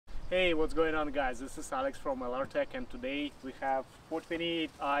Hey, what's going on, guys? This is Alex from LRTech, and today we have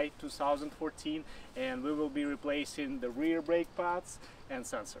 428i 2014 and we will be replacing the rear brake pads and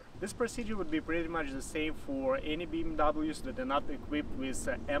sensor. This procedure would be pretty much the same for any BMWs that are not equipped with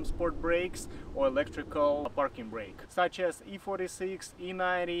M Sport brakes or electrical parking brake, such as E46,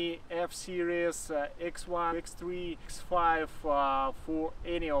 E90, F Series, X1, X3, X5. For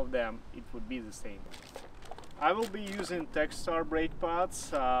any of them it would be the same. I will be using Techstar brake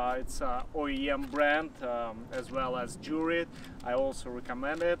pads. It's an OEM brand, as well as Jurid. I also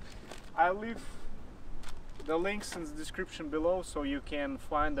recommend it. I'll leave the links in the description below so you can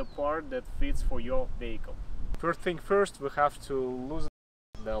find the part that fits for your vehicle. First thing first, we have to loosen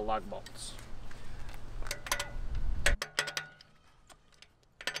the lug bolts.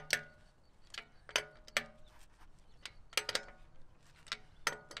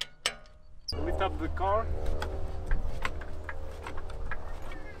 Lift up the car.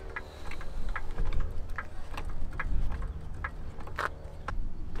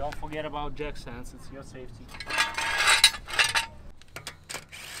 Don't forget about jack stands, it's your safety.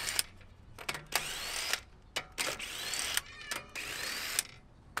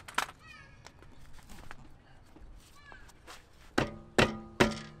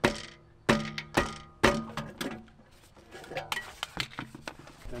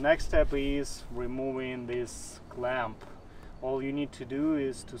 The next step is removing this clamp. All you need to do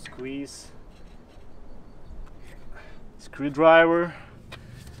is to squeeze screwdriver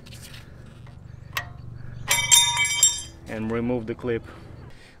and remove the clip.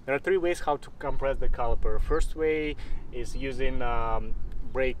 There are three ways how to compress the caliper. First way is using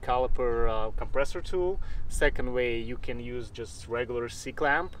brake caliper compressor tool. Second way, you can use just regular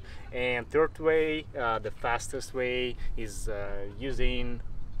C-clamp. And third way, the fastest way, is using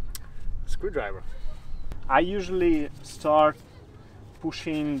screwdriver. I usually start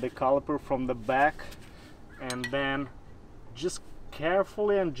pushing the caliper from the back and then just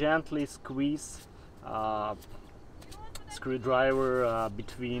carefully and gently squeeze screwdriver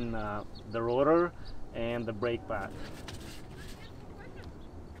between the rotor and the brake pad.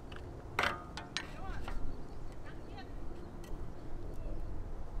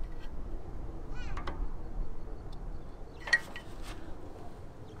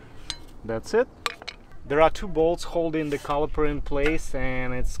 That's it. There are two bolts holding the caliper in place,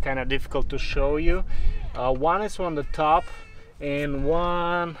 and it's kind of difficult to show you. One is on the top and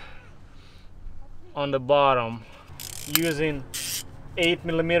one on the bottom. Using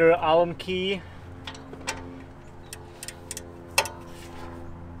 8mm Allen key,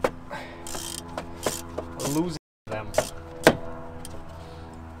 loosen them.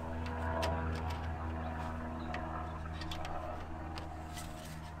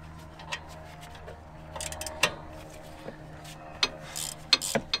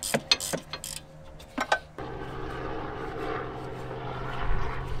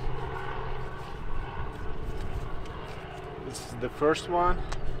 This is the first one.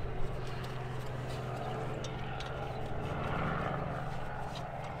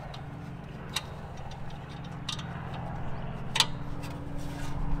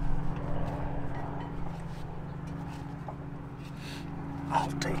 I'll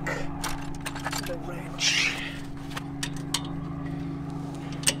take the wrench.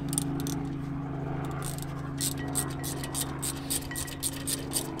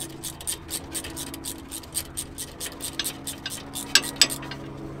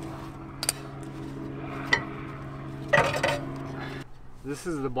 This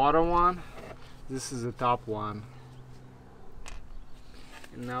is the bottom one, this is the top one.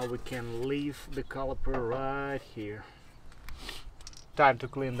 And now we can leave the caliper right here. Time to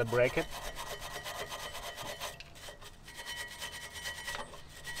clean the bracket.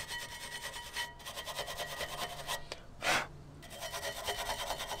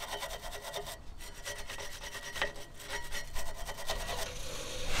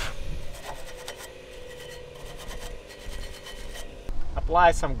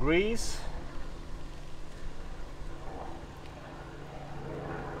 Apply some grease.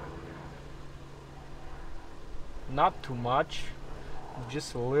 Not too much,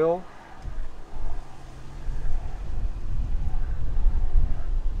 just a little.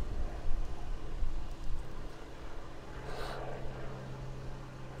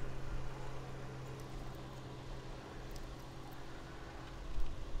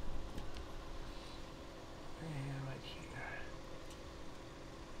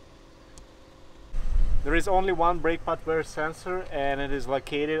 There is only one brake pad wear sensor, and it is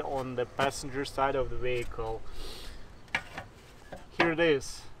located on the passenger side of the vehicle. Here it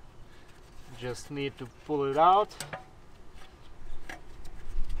is. Just need to pull it out.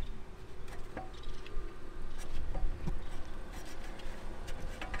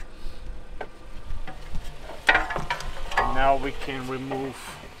 we can remove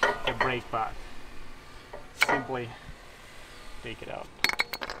the brake pad. Simply take it out.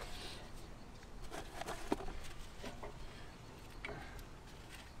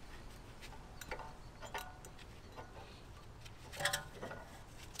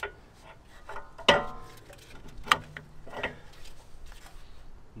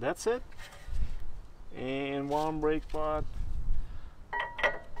 That's it. And one brake pad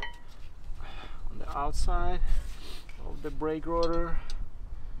on the outside of the brake rotor.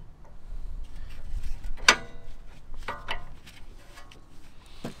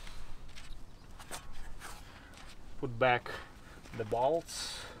 Put back the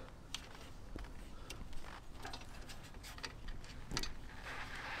bolts.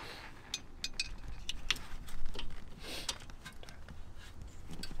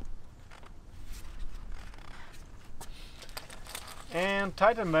 And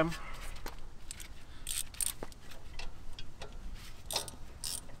tighten them.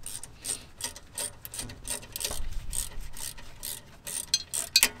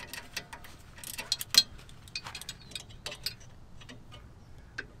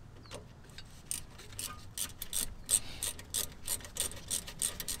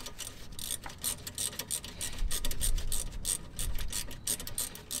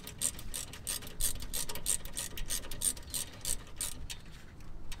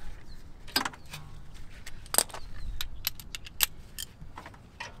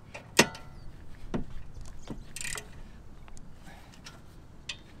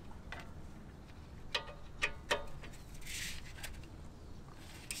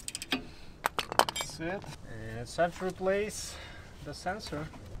 It. And it's time to replace the sensor.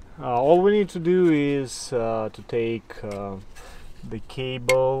 All we need to do is to take the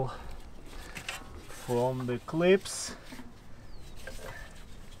cable from the clips,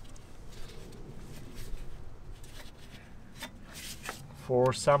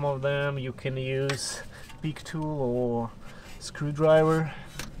 for some of them you can use pick tool or screwdriver.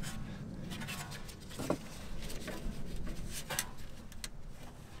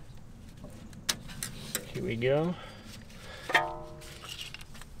 Here we go.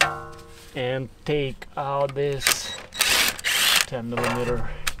 And take out this 10mm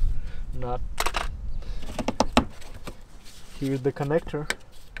nut. Here's the connector.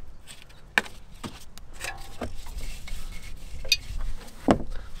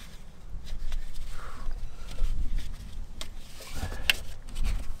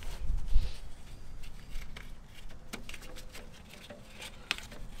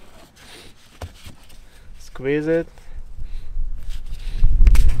 Squeeze it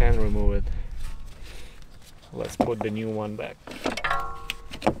and remove it. Let's put the new one back.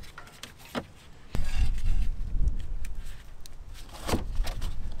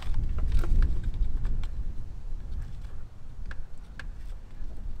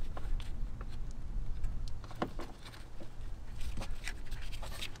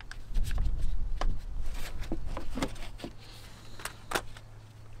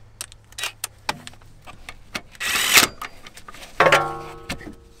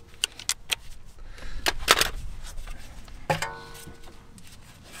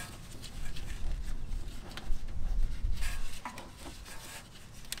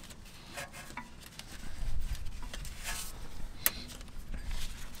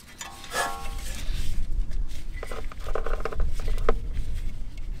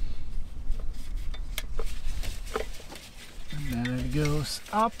 Goes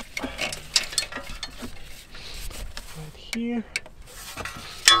up right here,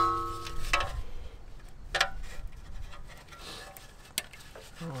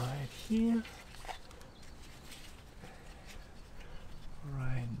 right here,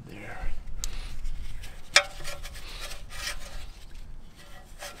 right there.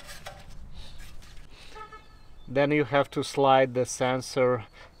 Then you have to slide the sensor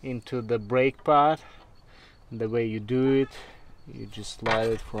into the brake pad. The way you do it, you just slide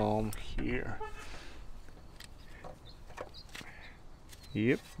it from here.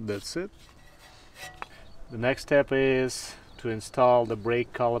 Yep, that's it. The next step is to install the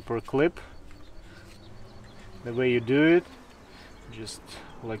brake caliper clip. The way you do it, just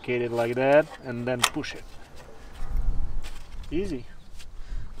locate it like that and then push it. Easy.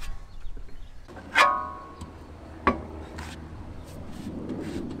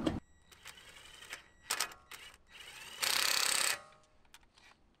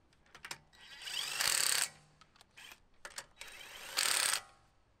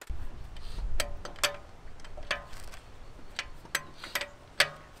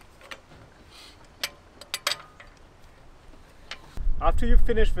 After you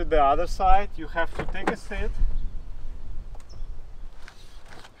finish with the other side, you have to take a seat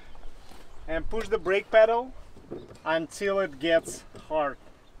and push the brake pedal until it gets hard.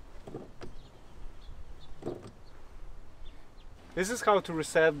 This is how to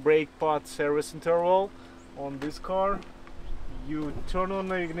reset brake pad service interval on this car. You turn on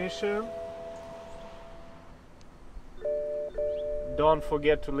the ignition. Don't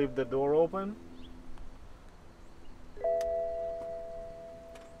forget to leave the door open.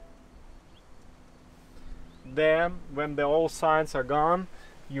 Then, when the all signs are gone,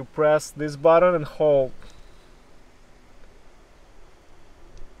 you press this button and hold.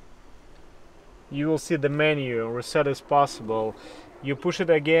 You will see the menu, reset is possible. You push it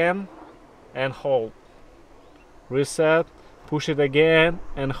again and hold. Reset, push it again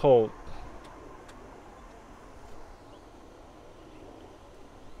and hold.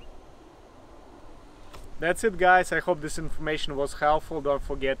 That's it, guys. I hope this information was helpful. Don't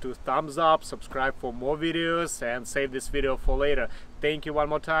forget to thumbs up, subscribe for more videos, and save this video for later. Thank you one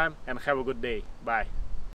more time and have a good day. Bye.